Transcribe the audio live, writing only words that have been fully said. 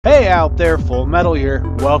out there, Full Metal here.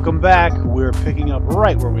 Welcome back. We're picking up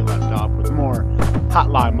right where we left off with more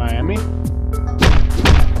Hotline Miami.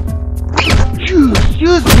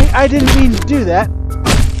 Excuse me, I didn't mean to do that.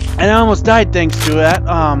 And I almost died thanks to that.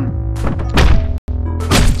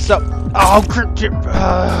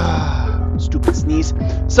 Stupid sneeze.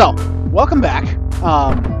 So, welcome back.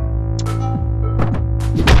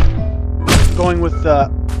 Going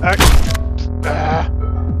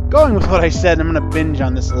with what I said, I'm going to binge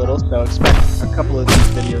on this a little, so expect a couple of these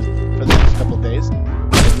videos for the next couple of days.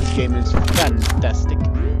 This game is fantastic,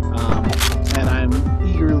 and I'm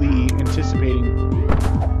eagerly anticipating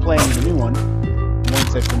playing the new one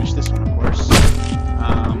once I finish this one, of course.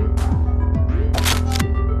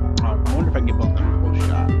 I wonder if I can get both of them in full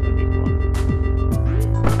shot. That'd be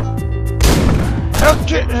fun.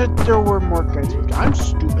 Okay, there were more guys. I'm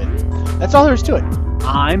stupid. That's all there is to it.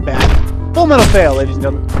 I'm bad. Full Metal fail, ladies and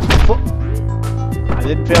gentlemen. I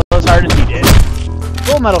didn't fail as hard as he did.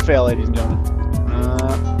 Full Metal fail, ladies and gentlemen.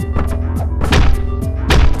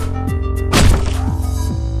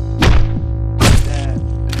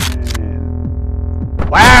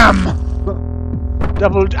 Wham!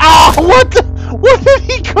 Double. Ah! What the? What did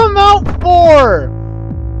he come out for?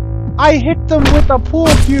 I hit them with a pool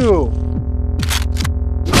cue.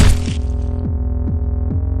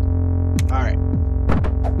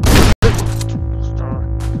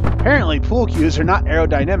 Apparently, pool cues are not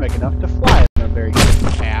aerodynamic enough to fly in a very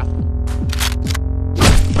good path.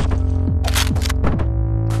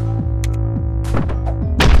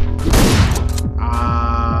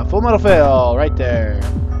 Full Metal fail, right there.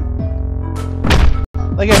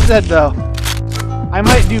 Like I said, though, I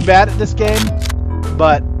might do bad at this game,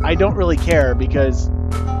 but I don't really care because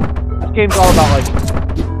this game's all about, like,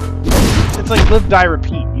 it's like live, die,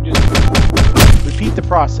 repeat. You just repeat the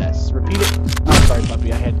process. Repeat it. I'm sorry,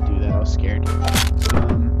 puppy. I had to do that. I was scared.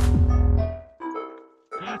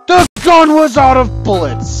 The gun was out of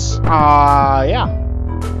bullets. Yeah.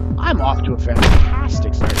 I'm off to a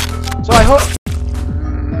fantastic start. So I hope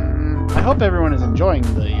everyone is enjoying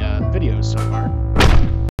the videos so far.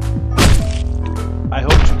 I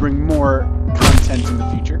hope to bring more content in the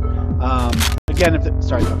future. Again,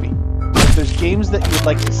 sorry, puppy. If there's games that you would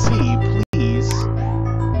like to see, please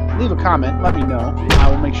leave a comment. Let me know. I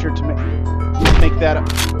will make sure to make that up.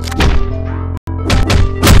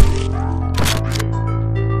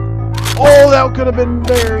 Oh, that could have been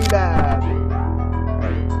very bad.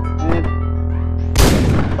 And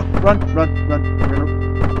run.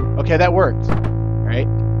 Okay, that worked. All right.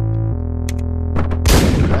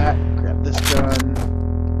 That. Grab this gun.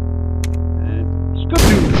 And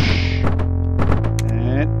skadoosh.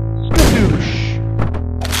 And skadoosh.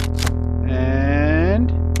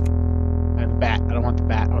 And I have a bat. I don't want the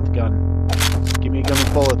bat. I want the gun. Give me a gun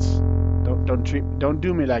with bullets. Don't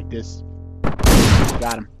do me like this.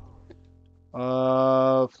 Got him.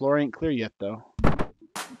 Floor ain't clear yet though.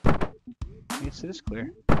 Yes, it is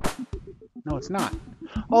clear. No, it's not.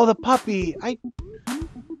 Oh, the puppy!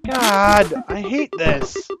 God, I hate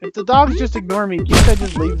this. If the dogs just ignore me, can't I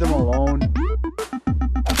just leave them alone?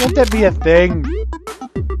 Can't that be a thing?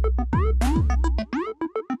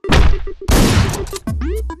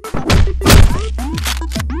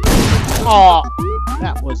 Oh,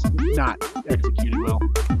 that was not executed well.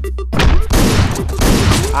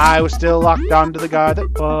 I was still locked onto the guy that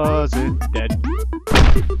wasn't dead.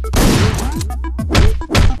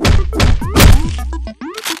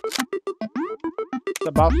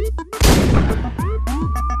 About.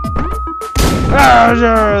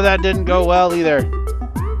 That didn't go well either.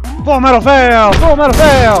 Full Metal fail! Full Metal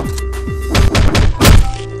fail!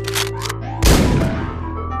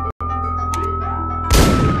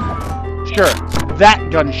 Sure, that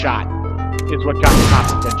gunshot is what got the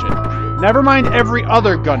cops' attention. Never mind every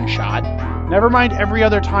other gunshot. Never mind every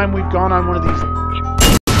other time we've gone on one of these.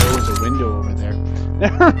 There was a window over there.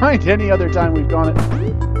 Never mind any other time we've gone it.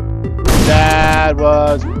 That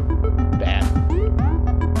was bad.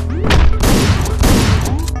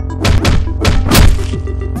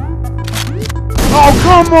 Oh,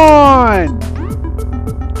 come on!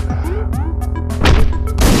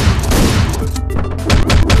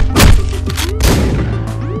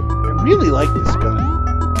 I really like this gun.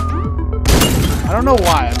 I don't know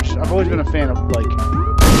why. I've always been a fan of, like,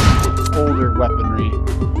 older weaponry.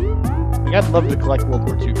 Like, I'd love to collect World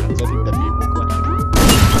War II guns. I think that'd be a cool collection.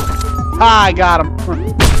 Ah, I got him.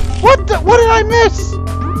 What did I miss?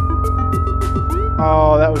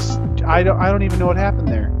 Oh, that was. I don't even know what happened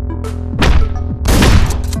there.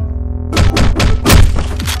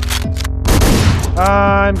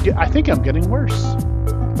 I think I'm getting worse,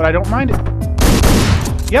 but I don't mind it.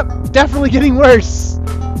 Yep, definitely getting worse.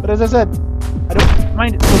 But as I said, I don't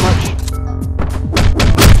mind it so much.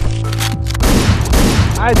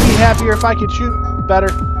 I'd be happier if I could shoot better.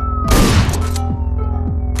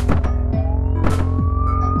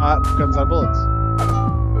 Guns out of bullets.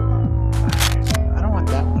 I don't want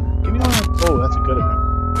that one. Give me one. Oh, that's a good one.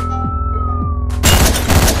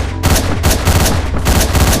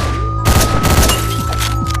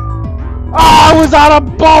 Oh, I was out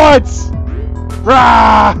of bullets!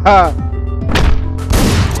 Rah!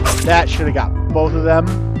 That should have got both of them.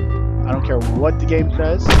 I don't care what the game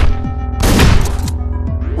says.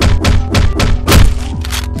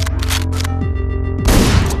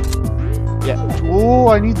 Yeah. Oh,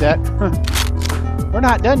 I need that. We're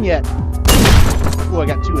not done yet. Oh, I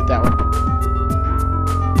got 2 with that one.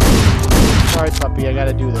 Sorry, puppy. I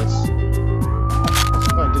gotta do this.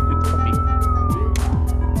 Oh, I did get the puppy.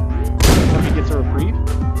 Puppy gets a reprieve.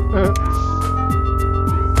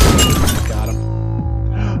 Got him.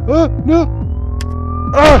 No!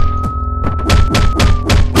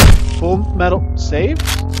 Full metal save?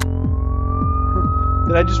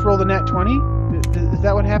 Did I just roll the nat 20? Is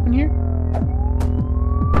that what happened here?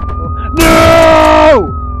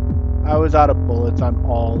 No! I was out of bullets on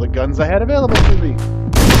all the guns I had available to me.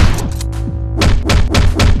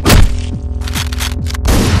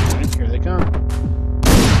 Alright, here they come.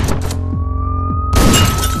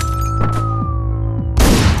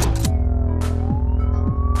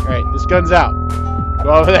 Alright, this gun's out. Go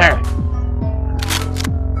over there.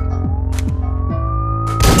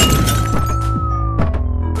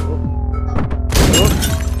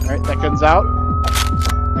 Alright, that gun's out.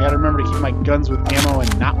 I gotta remember to keep my guns with ammo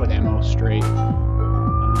and not with ammo straight.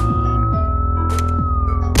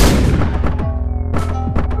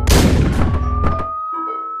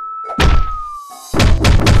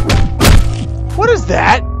 What is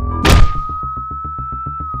that?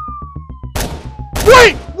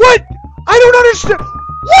 Wait! What? I don't understand!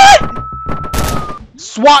 What?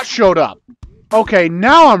 SWAT showed up. Okay,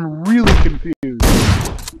 now I'm really confused.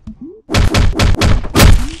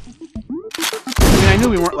 I mean, I knew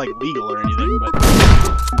we weren't, like, legal or anything, but...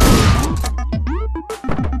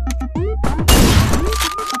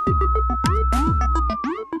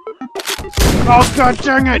 Oh, god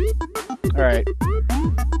dang it! Alright.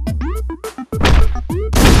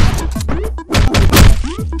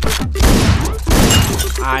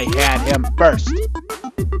 I had him first.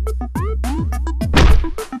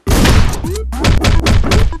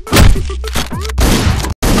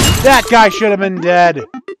 That guy should have been dead.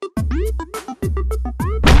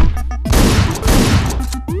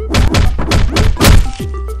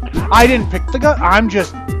 I didn't pick the gun. I'm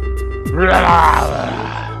just... I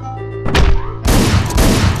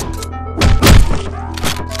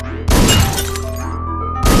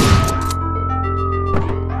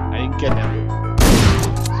didn't get him.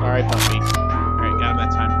 Sorry, puppy. Alright, got him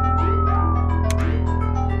that time.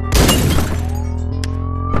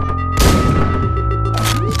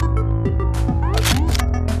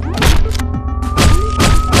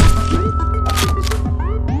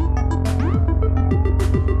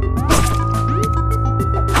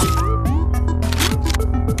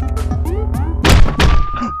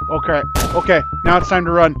 Okay, now it's time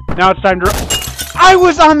to run. Now it's time to run. I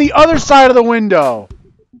was on the other side of the window!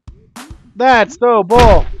 That's so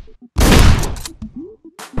bull!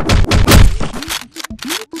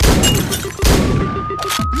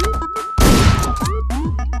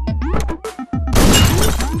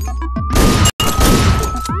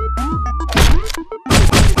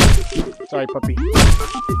 Sorry, puppy.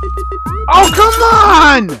 Oh, come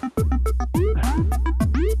on!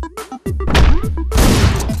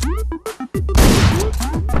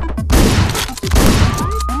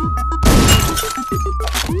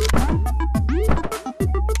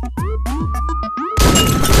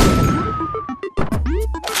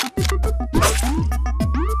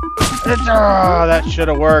 Oh, that should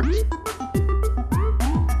have worked.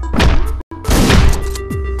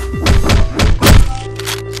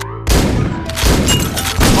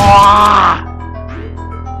 Ah!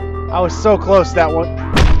 I was so close that one.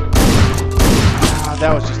 Ah,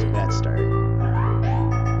 that was just a bad start.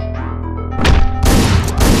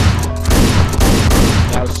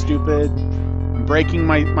 That was stupid. I'm breaking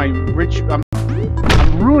my rich. I'm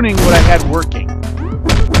ruining what I had working.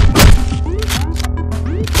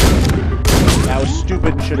 That was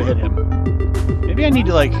stupid and should have hit him. Maybe I need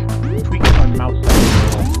to, like, tweak my mouse.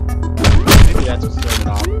 Maybe that's what's throwing it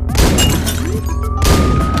off.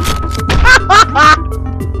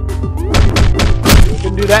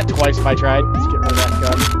 Couldn't do that twice if I tried. Let's get rid of that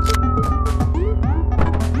gun.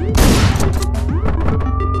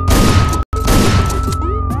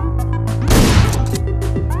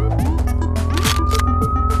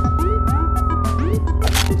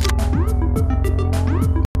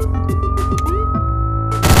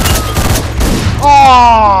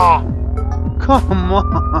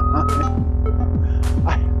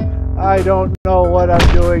 I don't know what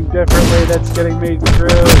I'm doing differently that's getting me through.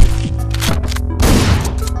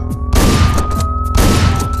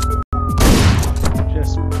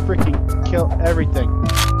 Just freaking kill everything.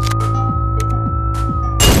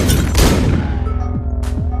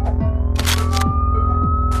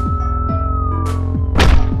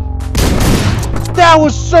 That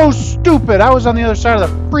was so stupid! I was on the other side of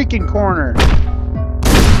the freaking corner.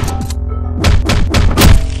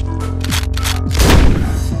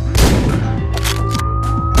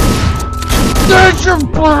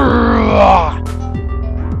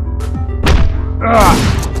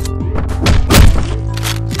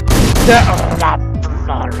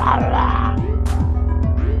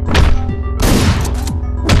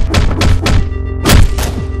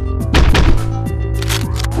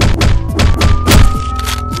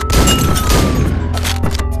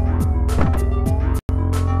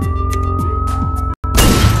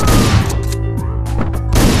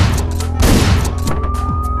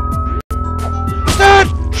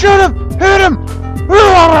 Shoot him! Hit him!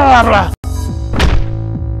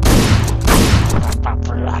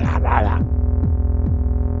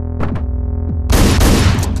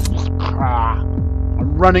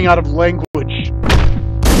 I'm running out of language.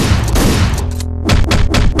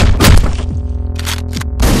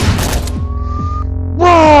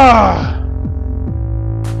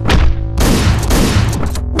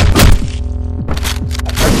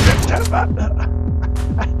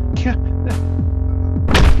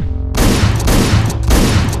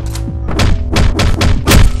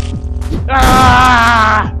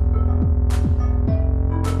 Ah!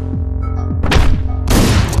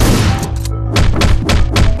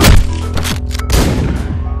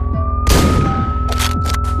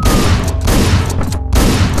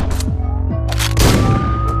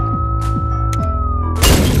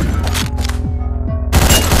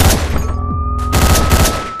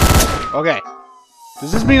 Okay.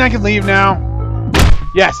 Does this mean I can leave now?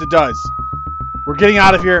 Yes, it does. We're getting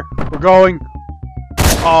out of here. We're going.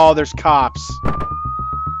 Oh, there's cops.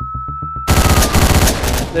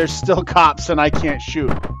 There's still cops and I can't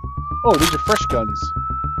shoot. Oh, these are fresh guns.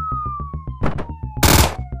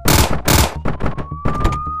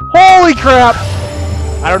 Holy crap!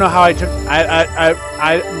 I don't know how I took...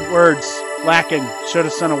 words. Lacking. Should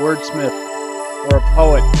have sent a wordsmith. Or a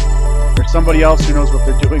poet. Or somebody else who knows what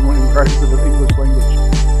they're doing when in regards to the English language.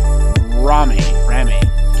 Rami.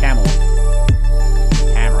 Camel.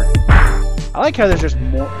 Hammer. I like how there's just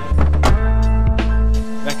more...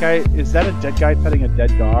 That guy... Is that a dead guy petting a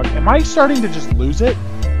dead dog? Am I starting to just lose it?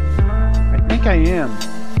 I think I am.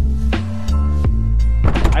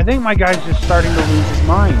 I think my guy's just starting to lose his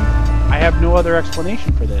mind. I have no other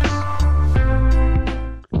explanation for this.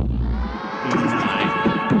 89.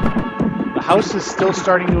 The house is still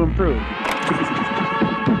starting to improve.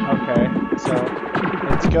 Okay, so...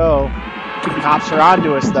 Let's go. Cops are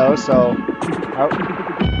onto us, though, so...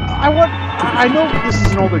 I know this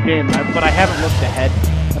is an older game, but I haven't looked ahead.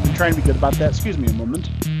 I've been trying to be good about that. Excuse me a moment.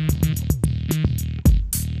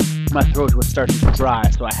 My throat was starting to dry,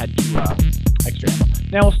 so I had to, extra ammo.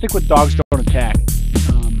 Now we'll stick with dogs don't attack.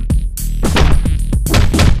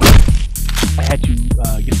 I had to,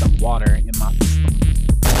 get some water in my system.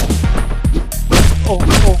 Oh,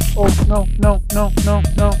 no.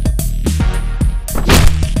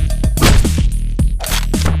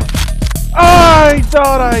 I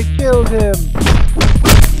thought I killed him!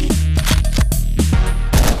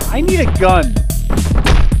 I need a gun.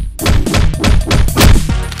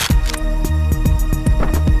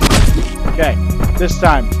 Okay, this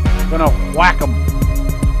time, I'm gonna whack him.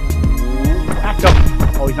 Whack him!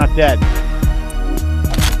 Oh, he's not dead.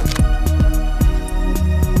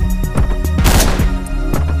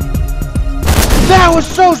 That was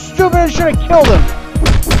so stupid, I should have killed him!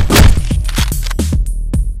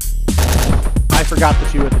 I forgot the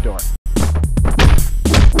two at the door.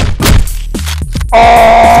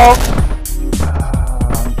 Oh!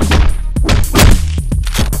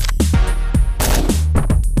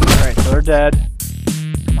 Alright, so they're dead.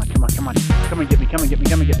 Come on. Come and get me.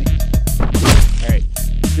 Alright.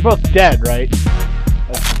 You're both dead, right?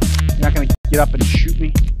 You're not gonna get up and shoot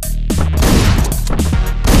me?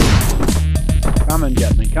 Come and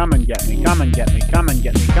get me.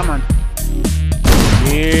 Come on.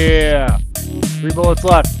 Yeah! 3 bullets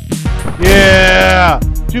left. Yeah!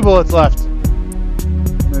 2 bullets left.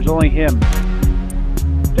 And there's only him.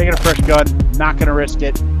 Taking a fresh gun. Not gonna risk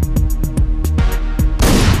it.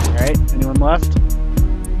 Alright, anyone left?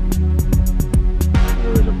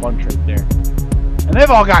 Oh, there's a bunch right there. And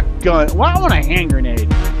they've all got guns. Well, I want a hand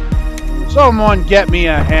grenade. Someone get me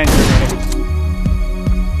a hand grenade.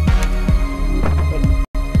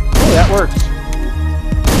 Oh, works.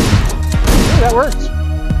 Yeah, that works.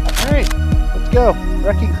 Alright, let's go.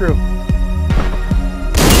 Wrecking crew.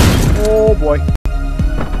 Oh boy.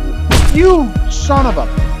 You son of a...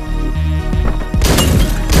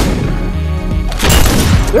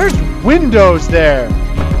 There's windows there!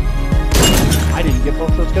 I didn't get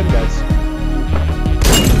both those gun guys.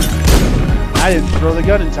 I didn't throw the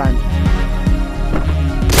gun in time.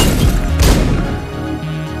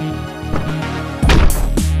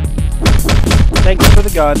 Thanks for the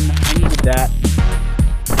gun. I needed that.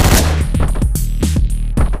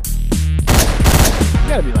 You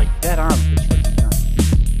gotta be like dead on with this freaking gun.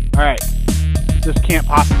 Alright. This can't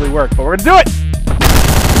possibly work, but we're gonna do it!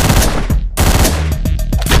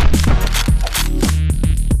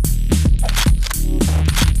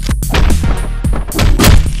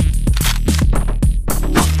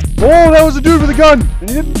 Oh, that was a dude with a gun!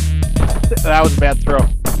 That was a bad throw.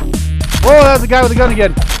 Oh, that was a guy with a gun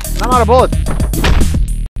again. I'm out of bullets.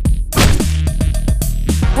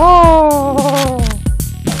 Oh!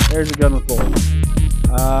 There's a gun with bullets.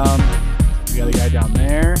 We got a guy down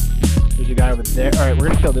there. There's a guy over there. Alright, we're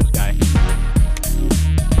gonna kill this guy.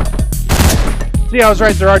 See, I was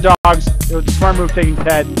right, there are dogs. It was a smart move taking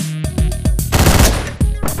Ted.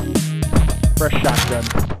 Fresh shotgun.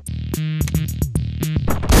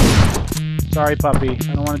 Sorry, puppy.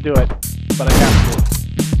 I don't want to do it, but I have to.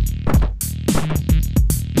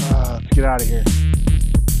 Let's get out of here.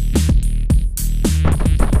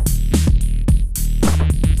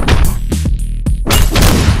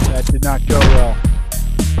 That did not go well.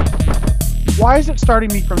 Why is it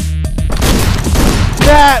starting me from...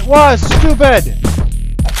 That was stupid!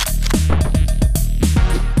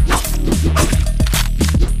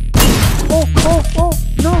 Oh, oh, oh!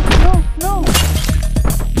 No, no, no!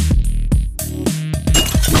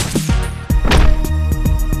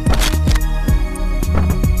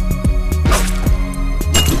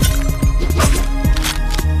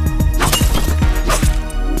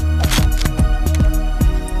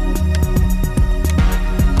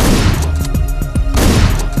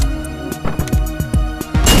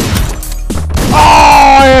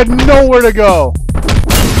 I had nowhere to go.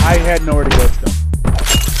 I had nowhere to go still.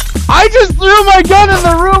 I just threw my gun in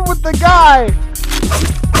the room with the guy.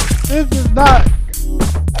 This is not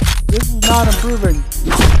improving.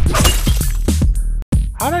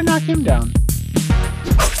 How did I knock him down?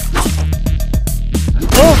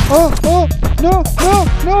 Oh, oh, oh, no, no,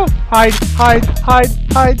 no. Hide, hide, hide,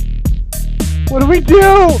 hide. What do we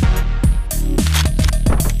do?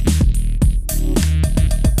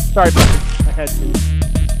 Sorry, buddy. I had to.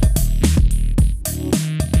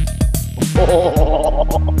 Oh.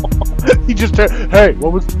 He just hey,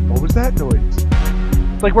 what was that noise?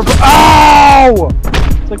 It's like we're ow!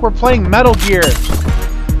 It's like we're playing Metal Gear.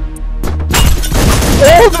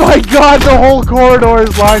 Oh my god, the whole corridor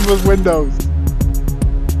is lined with windows.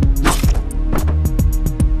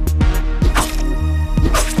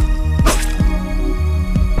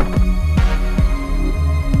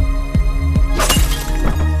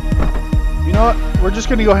 You know what? We're just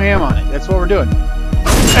gonna go ham on it. That's what we're doing.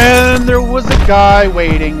 And there was a guy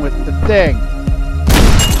waiting with the thing.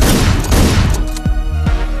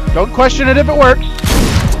 Don't question it if it works.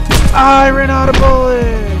 I ran out of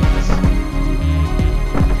bullets.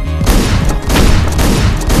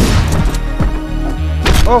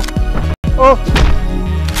 Oh. Oh.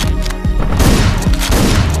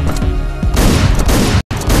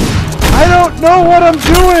 I don't know what I'm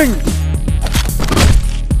doing.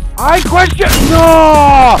 I question.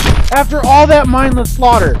 No! After all that mindless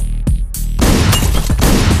slaughter.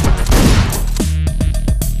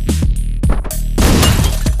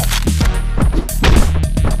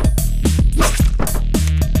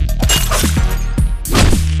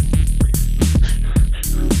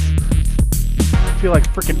 I feel like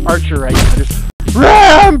freaking Archer right now. Just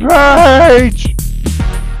rampage!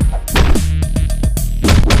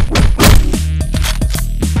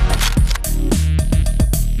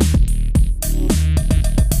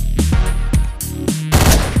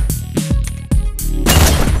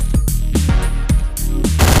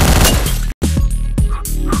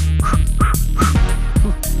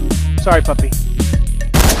 Sorry, puppy.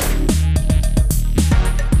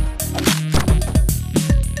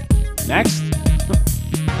 Next.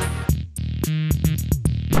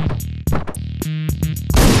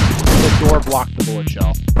 The door blocked the bullet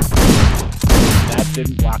shell. That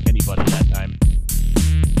didn't block anybody that time.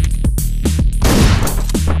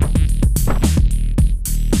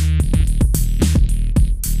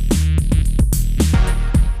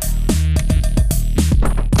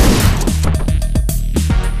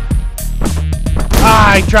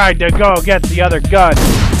 I tried to go get the other gun.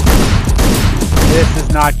 This is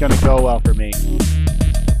not gonna go well for me.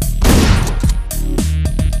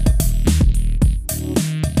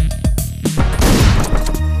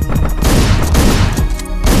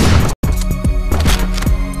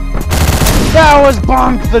 That was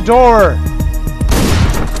bonk the door!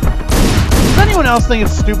 Does anyone else think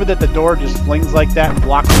it's stupid that the door just flings like that and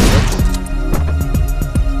blocks the bricks?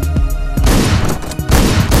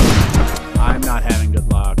 I'm not having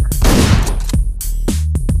good luck.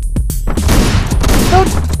 The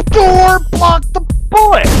door blocked the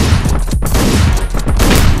bullet!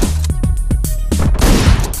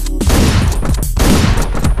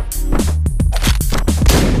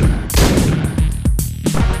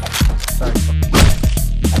 Sorry.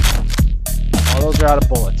 All those are out of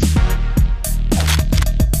bullets.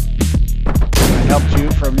 I helped you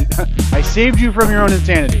from... I saved you from your own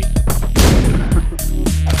insanity.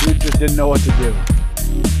 You just didn't know what to do.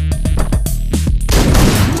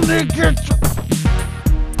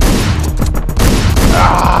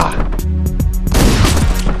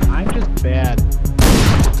 I'm just bad.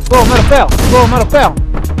 Whoa, metal fell! Whoa, metal fell!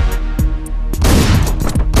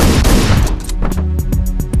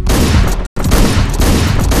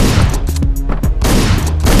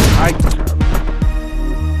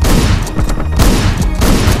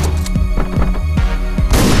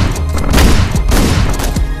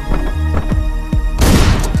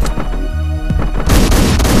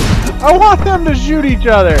 I want them to shoot each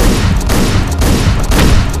other!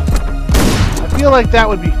 I feel like that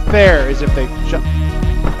would be fair, as if they shot...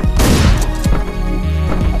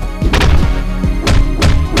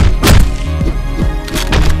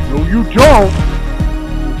 No, you don't!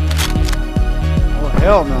 Oh,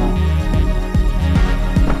 hell no.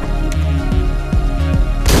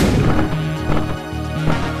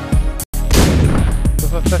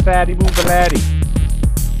 Fatty boo-ba-laddy.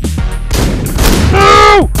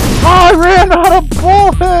 No! I ran out of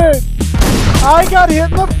bullets! I got hit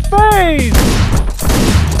in the face!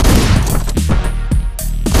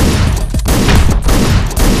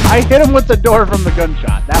 I hit him with the door from the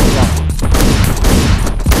gunshot. That was awesome.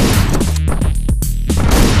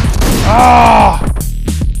 Oh!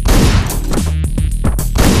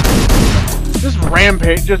 This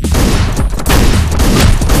rampage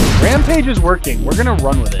Rampage is working. We're gonna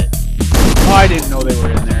run with it. Oh, I didn't know they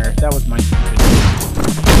were in there. That was my stupid.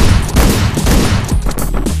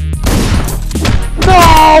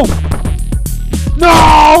 No!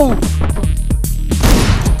 No!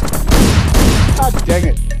 God dang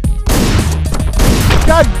it.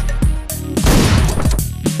 God!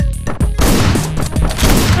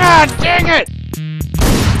 God dang it!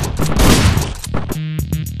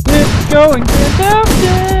 It's going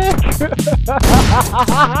fantastic!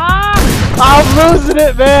 I'm losing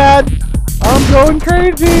it, man! I'm going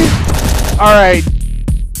crazy! Alright.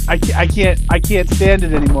 I can't stand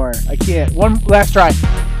it anymore. I can't. One last try.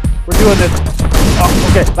 We're doing this. Oh,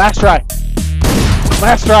 okay. Last try.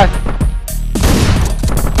 Last try.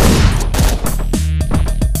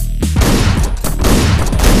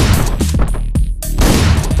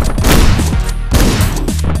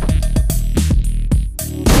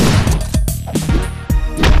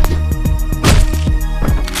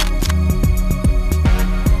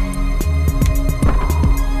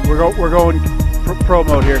 We're going pro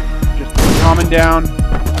mode here. Just calming down.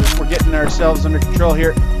 We're getting ourselves under control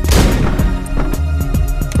here.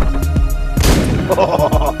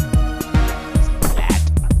 Oh, that.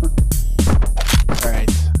 All right.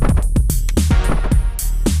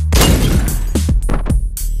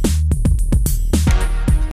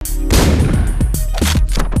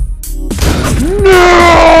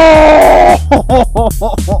 No!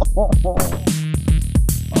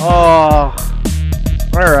 Oh.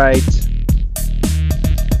 All right.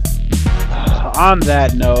 On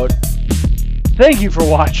that note, thank you for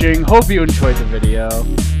watching. Hope you enjoyed the video.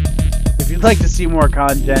 If you'd like to see more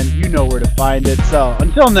content, you know where to find it. So,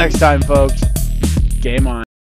 until next time, folks, game on.